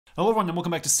Hello everyone and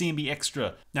welcome back to CMB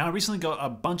Extra. Now I recently got a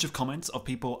bunch of comments of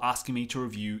people asking me to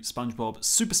review SpongeBob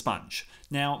SuperSponge.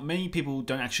 Now many people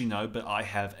don't actually know, but I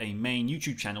have a main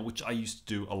YouTube channel which I used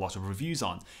to do a lot of reviews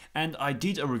on. And I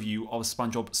did a review of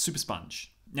SpongeBob SuperSponge.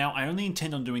 Now I only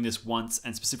intend on doing this once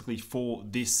and specifically for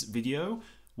this video.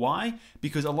 Why?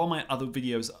 Because a lot of my other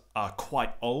videos are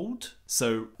quite old,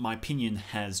 so my opinion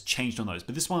has changed on those.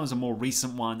 But this one was a more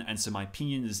recent one, and so my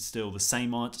opinion is still the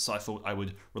same on it, so I thought I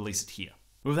would release it here.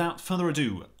 Without further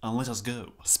ado, let us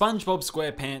go. SpongeBob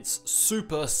SquarePants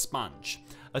SuperSponge,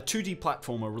 a 2D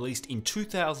platformer released in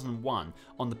 2001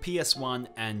 on the PS1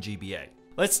 and GBA.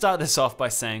 Let's start this off by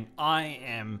saying I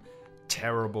am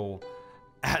terrible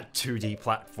at 2D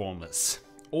platformers.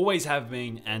 Always have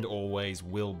been and always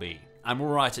will be. I'm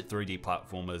alright at 3D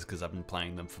platformers because I've been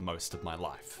playing them for most of my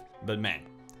life. But man,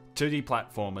 2D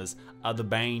platformers are the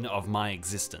bane of my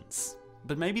existence.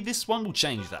 But maybe this one will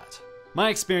change that. My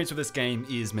experience with this game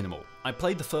is minimal. I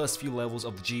played the first few levels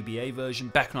of the GBA version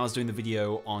back when I was doing the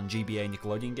video on GBA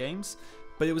Nickelodeon games,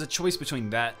 but it was a choice between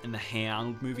that and the Hey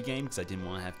Arnold movie game because I didn't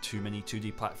want to have too many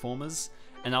 2D platformers,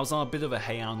 and I was on a bit of a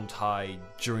Hey Arnold high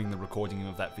during the recording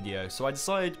of that video, so I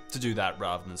decided to do that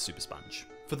rather than SuperSponge.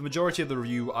 For the majority of the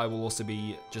review, I will also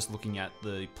be just looking at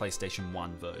the PlayStation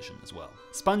 1 version as well.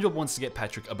 SpongeBob wants to get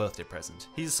Patrick a birthday present.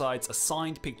 He decides a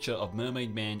signed picture of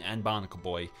Mermaid Man and Barnacle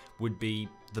Boy would be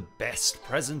the best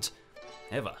present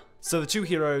ever. So the two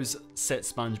heroes set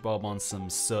SpongeBob on some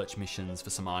search missions for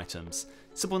some items.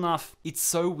 Simple enough, it's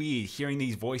so weird hearing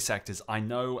these voice actors I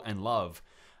know and love,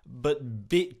 but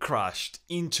bit crushed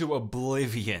into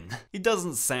oblivion. It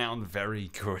doesn't sound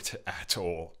very good at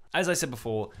all. As I said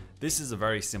before, this is a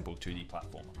very simple 2D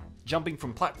platformer. Jumping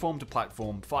from platform to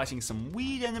platform, fighting some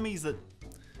weird enemies that,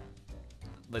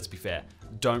 let's be fair,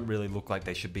 don't really look like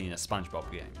they should be in a SpongeBob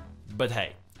game. But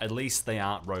hey, at least they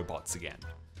aren't robots again.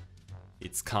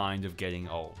 It's kind of getting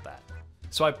old, that.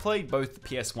 So I played both the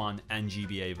PS1 and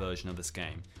GBA version of this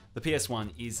game. The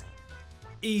PS1 is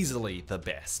easily the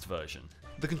best version.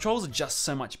 The controls are just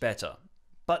so much better,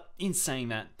 but in saying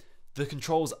that, the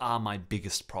controls are my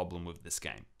biggest problem with this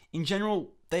game. In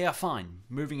general, they are fine,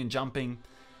 moving and jumping.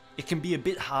 It can be a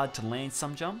bit hard to land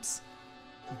some jumps,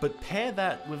 but pair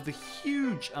that with the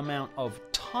huge amount of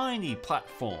tiny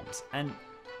platforms and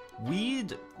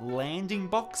weird landing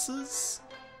boxes.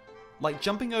 Like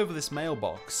jumping over this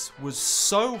mailbox was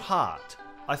so hard.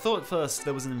 I thought at first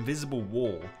there was an invisible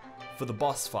wall for the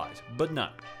boss fight, but no.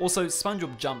 Also,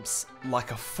 SpongeBob jumps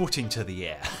like a foot into the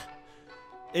air.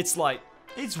 It's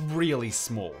really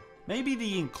small. Maybe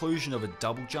the inclusion of a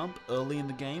double jump early in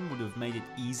the game would have made it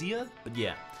easier, but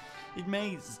yeah, it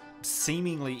made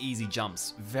seemingly easy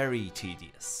jumps very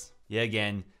tedious. Yet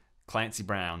again, Clancy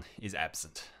Brown is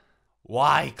absent.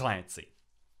 Why, Clancy?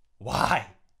 Why?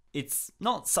 It's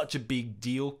not such a big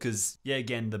deal because, yeah,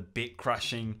 again, the bit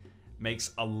crushing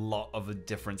makes a lot of the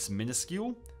difference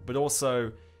minuscule, but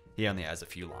also he only has a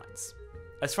few lines.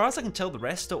 As far as I can tell, the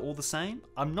rest are all the same.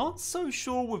 I'm not so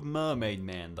sure with Mermaid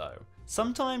Man though.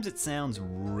 Sometimes it sounds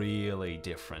really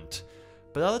different,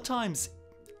 but other times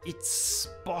it's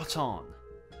spot on.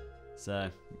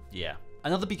 So yeah.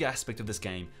 Another big aspect of this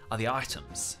game are the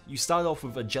items. You start off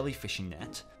with a jellyfishing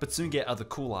net, but soon get other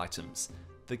cool items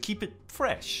that keep it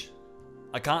fresh.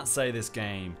 I can't say this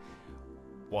game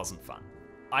wasn't fun.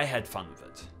 I had fun with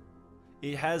it.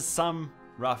 It has some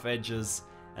rough edges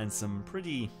and some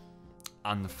pretty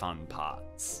unfun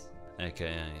parts,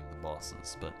 aka the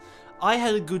bosses, but I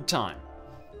had a good time.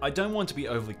 I don't want to be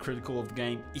overly critical of the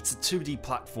game. It's a 2D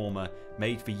platformer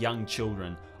made for young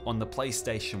children on the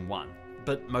PlayStation 1,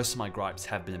 but most of my gripes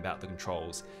have been about the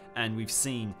controls, and we've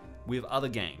seen with other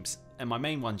games, and my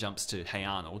main one jumps to Hey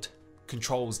Arnold,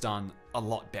 controls done a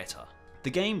lot better. The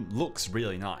game looks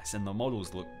really nice and the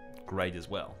models look great as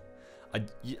well.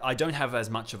 I don't have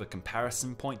as much of a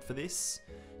comparison point for this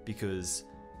because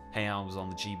Hey Arnold was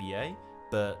on the GBA,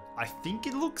 but I think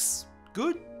it looks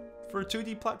good for a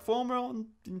 2D platformer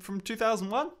from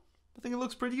 2001. I think it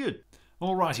looks pretty good.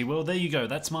 Alrighty, well there you go,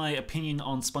 that's my opinion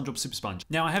on SpongeBob SuperSponge.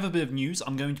 Now I have a bit of news,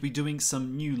 I'm going to be doing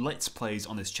some new Let's Plays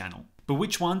on this channel. But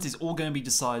which ones is all going to be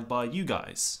decided by you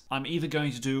guys. I'm either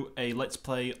going to do a Let's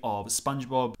Play of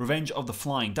SpongeBob Revenge of the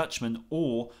Flying Dutchman,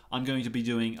 or I'm going to be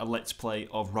doing a Let's Play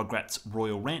of Rugrats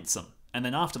Royal Ransom. And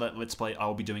then after that Let's Play,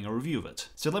 I'll be doing a review of it.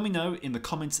 So let me know in the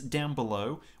comments down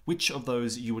below which of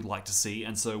those you would like to see,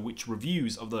 and so which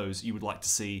reviews of those you would like to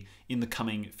see in the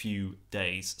coming few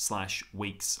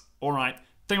days/weeks. Alright,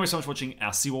 thank you very so much for watching.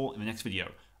 I'll see you all in the next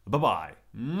video. Bye-bye.